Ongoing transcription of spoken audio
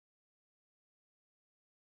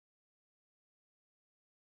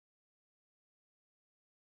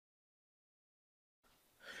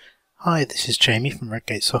Hi, this is Jamie from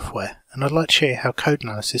Redgate software, and I'd like to show you how code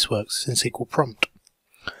analysis works in SQL Prompt.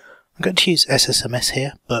 I'm going to use SSMS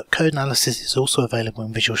here, but code analysis is also available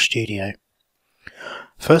in Visual Studio.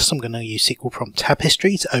 First, I'm going to use SQL Prompt tab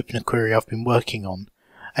history to open a query I've been working on.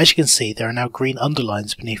 As you can see, there are now green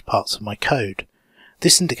underlines beneath parts of my code.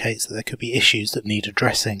 This indicates that there could be issues that need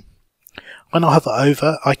addressing. When I hover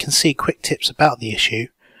over, I can see quick tips about the issue,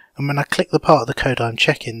 and when I click the part of the code I'm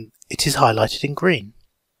checking, it is highlighted in green.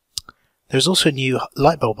 There is also a new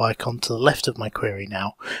lightbulb icon to the left of my query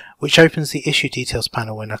now, which opens the Issue Details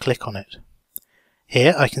panel when I click on it.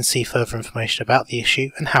 Here I can see further information about the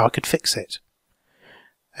issue and how I could fix it.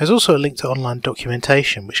 There is also a link to online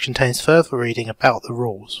documentation which contains further reading about the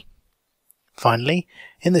rules. Finally,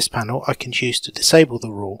 in this panel I can choose to disable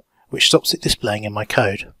the rule, which stops it displaying in my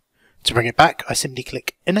code. To bring it back, I simply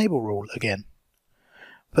click Enable Rule again.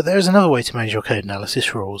 But there is another way to manage your code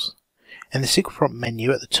analysis rules. In the SQL Prompt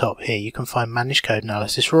menu at the top here you can find Manage Code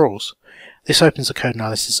Analysis Rules. This opens the Code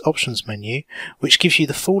Analysis Options menu, which gives you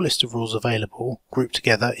the full list of rules available, grouped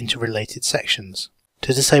together into related sections.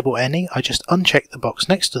 To disable any, I just uncheck the box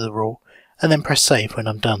next to the rule, and then press Save when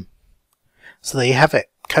I'm done. So there you have it,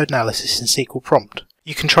 Code Analysis in SQL Prompt.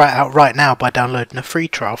 You can try it out right now by downloading a free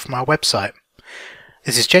trial from our website.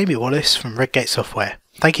 This is Jamie Wallis from Redgate Software.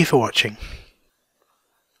 Thank you for watching.